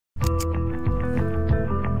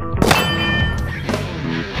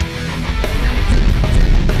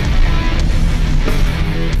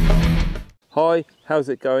Hi, how's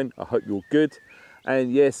it going? I hope you're good.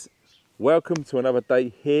 And yes, welcome to another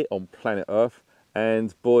day here on planet Earth.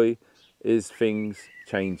 And boy, is things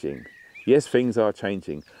changing. Yes, things are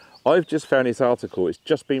changing. I've just found this article, it's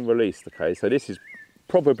just been released, okay? So this is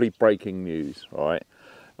probably breaking news, all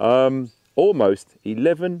right? Almost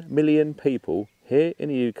 11 million people here in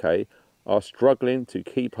the UK are struggling to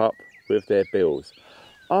keep up with their bills.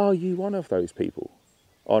 Are you one of those people?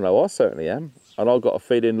 I know I certainly am, and I've got a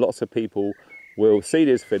feeling lots of people will see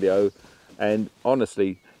this video and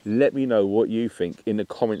honestly let me know what you think in the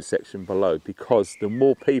comment section below, because the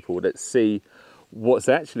more people that see what's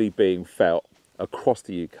actually being felt across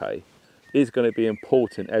the UK is going to be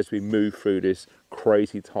important as we move through this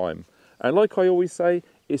crazy time. And like I always say,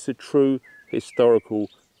 it's a true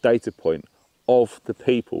historical data point of the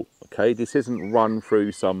people, okay? This isn't run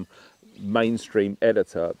through some mainstream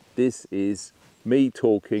editor. This is me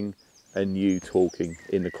talking and you talking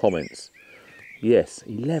in the comments. Yes,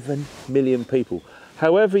 11 million people.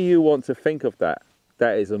 However you want to think of that,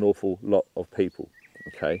 that is an awful lot of people,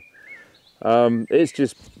 okay? It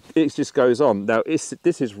just goes on. Now, this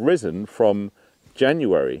is risen from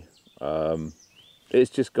January. It's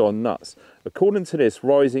just gone nuts. According to this,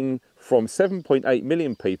 rising from 7.8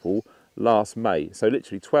 million people last May, so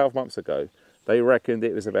literally 12 months ago, they reckoned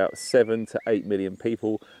it was about 7 to 8 million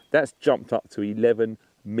people. That's jumped up to 11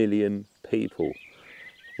 million people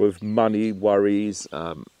with money worries,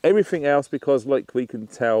 everything else, because like we can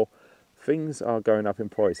tell, things are going up in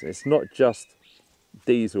price. And it's not just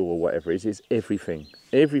diesel or whatever it is, it's everything.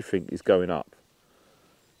 Everything is going up.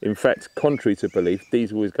 In fact, contrary to belief,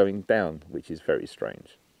 diesel is going down, which is very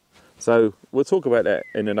strange. So we'll talk about that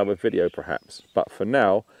in another video perhaps. But for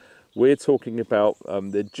now, we're talking about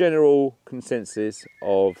the general consensus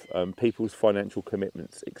of people's financial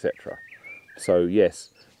commitments, etc. So yes,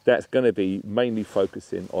 that's going to be mainly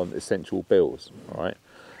focusing on essential bills, all right?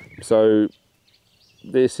 So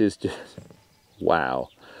this is just, wow.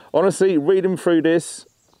 Honestly, reading through this,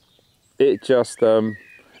 it just,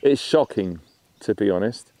 it's shocking, to be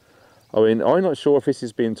honest. I mean, I'm not sure if this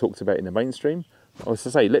is being talked about in the mainstream. As I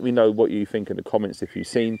say, let me know what you think in the comments if you've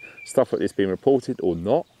seen stuff like this being reported or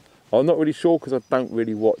not. I'm not really sure because I don't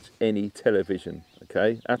really watch any television,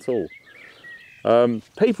 okay, at all.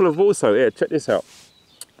 People have also, yeah, check this out.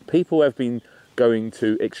 People have been going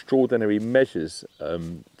to extraordinary measures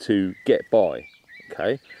to get by,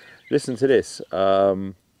 okay? Listen to this.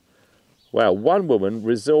 Wow, one woman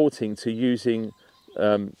resorting to using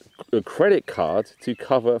a credit card to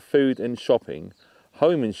cover food and shopping,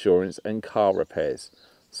 home insurance and car repairs.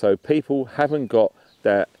 So people haven't got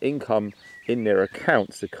their income in their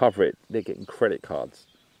accounts to cover it. They're getting credit cards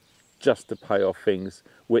just to pay off things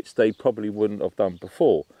which they probably wouldn't have done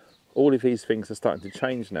before. All of these things are starting to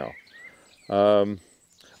change now.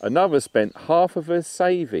 Another spent half of her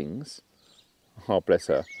savings, oh bless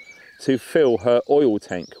her, to fill her oil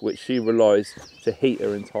tank, which she relies to heat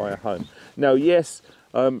her entire home. Now, yes,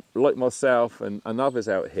 like myself and others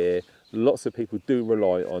out here, lots of people do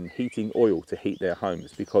rely on heating oil to heat their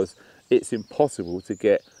homes because it's impossible to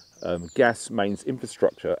get gas mains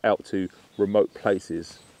infrastructure out to remote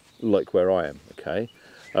places like where I am, okay?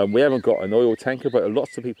 We haven't got an oil tanker, but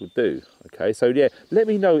lots of people do, okay? So yeah, let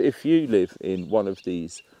me know if you live in one of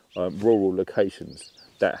these rural locations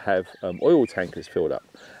that have oil tankers filled up.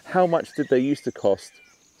 How much did they used to cost,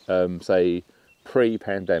 say,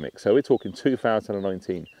 pre-pandemic? So we're talking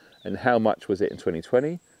 2019, and how much was it in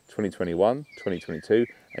 2020, 2021, 2022,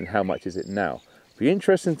 and how much is it now? Be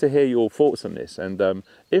interesting to hear your thoughts on this, and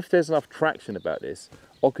if there's enough traction about this,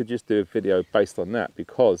 I could just do a video based on that,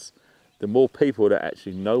 because the more people that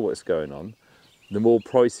actually know what's going on, the more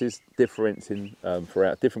prices differentiating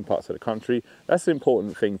throughout different parts of the country. That's an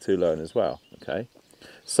important thing to learn as well, okay?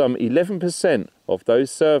 Some 11% of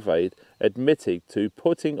those surveyed admitted to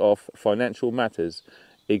putting off financial matters,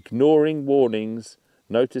 ignoring warnings,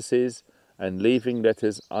 notices, and leaving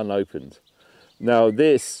letters unopened. Now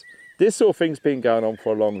this sort of thing's been going on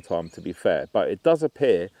for a long time, to be fair, but it does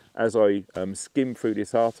appear, as I skim through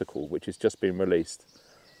this article, which has just been released,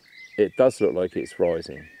 it does look like it's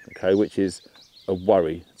rising, okay, which is a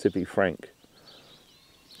worry, to be frank.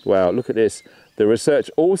 Wow, look at this. The research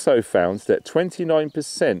also found that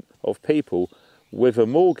 29% of people with a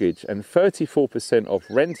mortgage and 34% of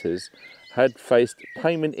renters had faced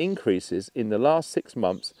payment increases in the last 6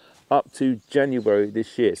 months up to January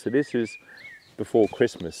this year. So this was before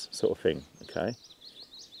Christmas sort of thing, okay?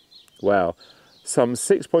 Wow. Some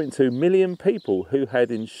 6.2 million people who had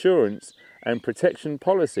insurance and protection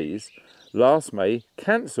policies last May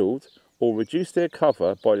cancelled or reduced their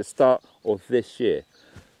cover by the start of this year.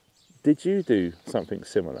 Did you do something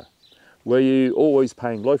similar? Were you always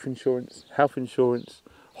paying life insurance, health insurance,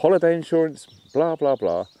 holiday insurance, blah, blah,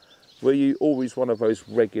 blah? Were you always one of those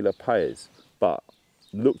regular payers, but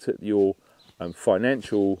looked at your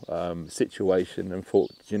financial situation and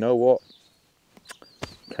thought, do you know what?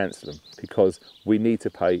 Cancel them, because we need to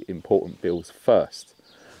pay important bills first,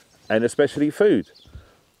 and especially food.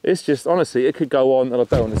 It's just, honestly, it could go on, and I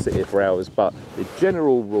don't want to sit here for hours, but the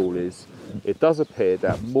general rule is, it does appear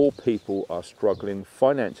that more people are struggling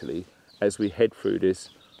financially as we head through this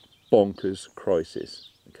bonkers crisis,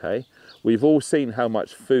 okay? We've all seen how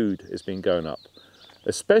much food has been going up,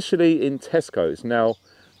 especially in Tesco's. Now,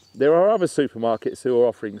 there are other supermarkets who are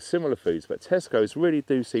offering similar foods, but Tesco's really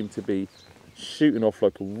do seem to be shooting off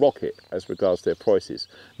like a rocket as regards their prices.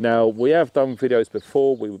 Now, we have done videos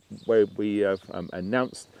before where we have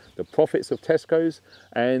announced the profits of Tesco's,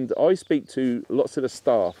 and I speak to lots of the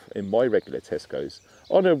staff in my regular Tesco's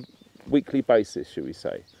on a weekly basis, shall we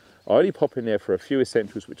say. I only pop in there for a few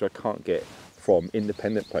essentials which I can't get from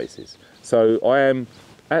independent places. So I am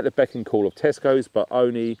at the beck and call of Tesco's, but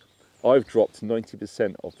I've dropped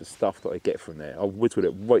 90% of the stuff that I get from there. I've whittled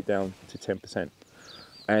it right down to 10%.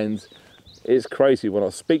 And it's crazy, when I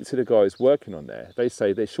speak to the guys working on there, they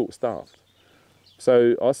say they're short-staffed.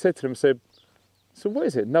 So I said to them, so what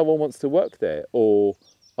is it? No one wants to work there, or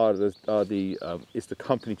is the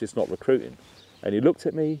company just not recruiting? And he looked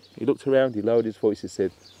at me, he looked around, he lowered his voice, he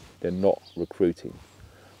said, they're not recruiting.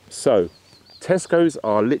 So Tesco's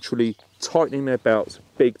are literally tightening their belts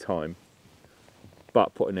big time,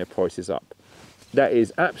 but putting their prices up. That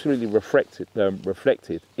is absolutely reflected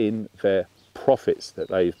in their profits that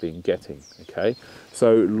they've been getting, okay?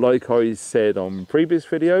 So like I said on previous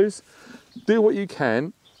videos, do what you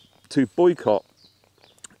can to boycott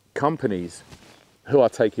companies who are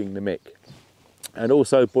taking the mick, and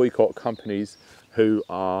also boycott companies who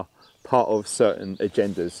are part of certain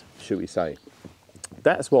agendas, shall we say.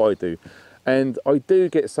 That's what I do. And I do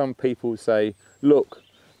get some people say, look,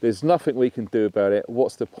 there's nothing we can do about it,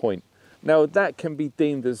 what's the point? Now, that can be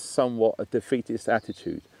deemed as somewhat a defeatist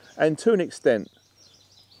attitude, and to an extent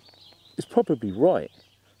it's probably right.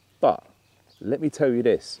 But let me tell you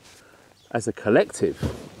this, as a collective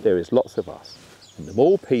there is lots of us, and the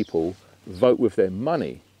more people vote with their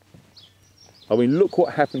money. I mean, look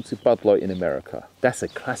what happened to Bud Light in America. That's a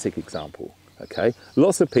classic example, okay?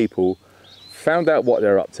 Lots of people found out what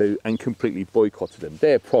they're up to and completely boycotted them.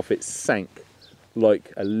 Their profits sank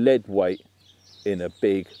like a lead weight in a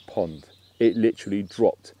big pond. It literally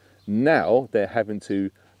dropped. Now they're having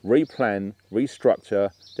to replan,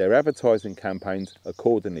 restructure their advertising campaigns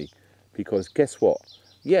accordingly. Because guess what?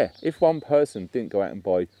 Yeah, if one person didn't go out and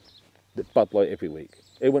buy the Bud Light every week,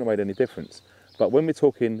 it wouldn't have made any difference. But when we're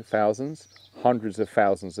talking thousands, hundreds of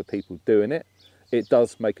thousands of people doing it, it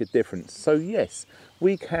does make a difference. So yes,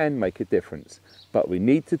 we can make a difference, but we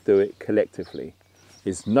need to do it collectively.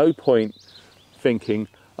 There's no point thinking,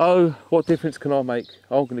 oh, what difference can I make?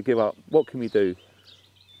 I'm going to give up. What can we do?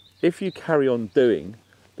 If you carry on doing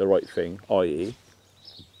the right thing, i.e.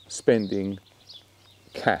 spending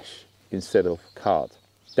cash instead of card,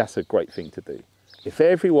 that's a great thing to do. If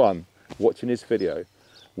everyone watching this video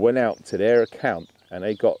went out to their account and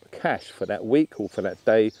they got cash for that week or for that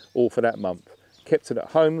day or for that month, kept it at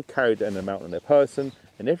home, carried an amount on their person,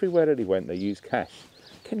 and everywhere that they went they used cash,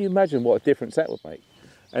 can you imagine what a difference that would make?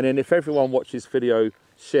 And then if everyone watched this video,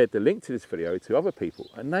 shared the link to this video to other people,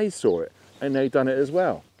 and they saw it and they done it as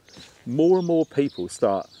well, more and more people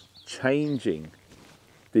start changing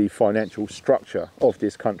the financial structure of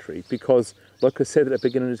this country, because like I said at the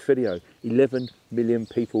beginning of this video, 11 million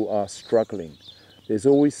people are struggling. There's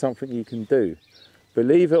always something you can do.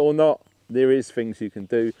 Believe it or not, there is things you can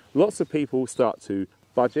do. Lots of people start to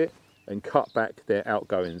budget and cut back their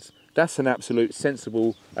outgoings. That's an absolute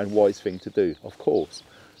sensible and wise thing to do, of course.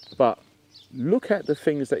 But look at the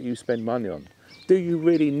things that you spend money on. Do you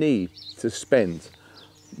really need to spend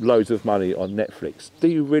loads of money on Netflix? Do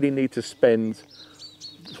you really need to spend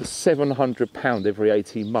 £700 every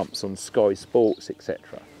 18 months on Sky Sports,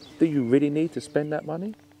 etc.? Do you really need to spend that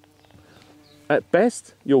money? At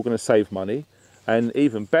best, you're going to save money, and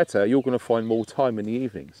even better, you're going to find more time in the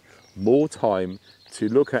evenings. More time to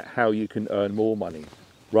look at how you can earn more money,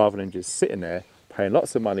 rather than just sitting there paying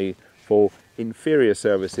lots of money for inferior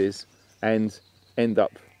services and end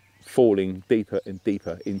up falling deeper and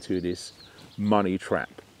deeper into this money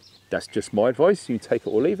trap. That's just my advice. You take it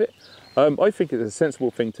or leave it. I think it's a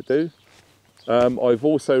sensible thing to do. I've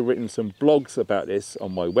also written some blogs about this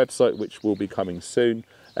on my website, which will be coming soon,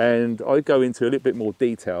 and I go into a little bit more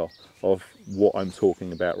detail of what I'm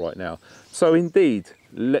talking about right now. So indeed,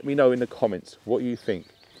 let me know in the comments what you think.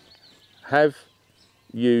 Have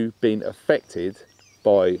you been affected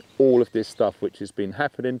by all of this stuff which has been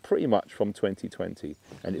happening pretty much from 2020,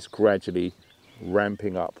 and it's gradually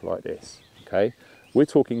ramping up like this, okay? We're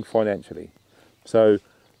talking financially. So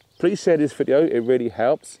please share this video, it really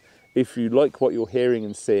helps. If you like what you're hearing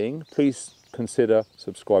and seeing, please consider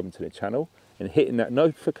subscribing to the channel, and hitting that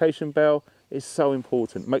notification bell is so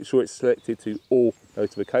important. Make sure it's selected to all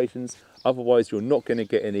notifications, otherwise you're not going to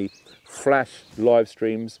get any flash live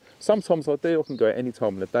streams. Sometimes I do, I can go at any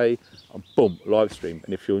time of the day and boom, live stream.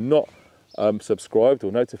 And if you're not subscribed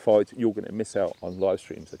or notified, you're going to miss out on live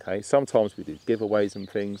streams, okay? Sometimes we do giveaways and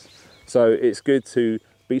things, so it's good to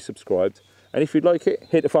be subscribed. And if you'd like it,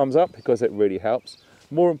 hit the thumbs up because it really helps.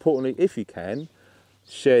 More importantly, if you can,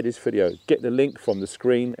 share this video. Get the link from the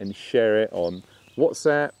screen and share it on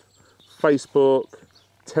WhatsApp, Facebook,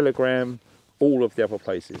 Telegram, all of the other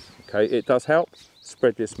places, okay? It does help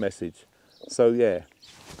spread this message. So yeah,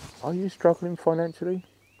 are you struggling financially?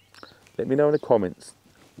 Let me know in the comments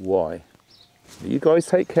why. You guys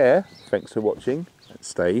take care, thanks for watching, and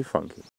stay funky.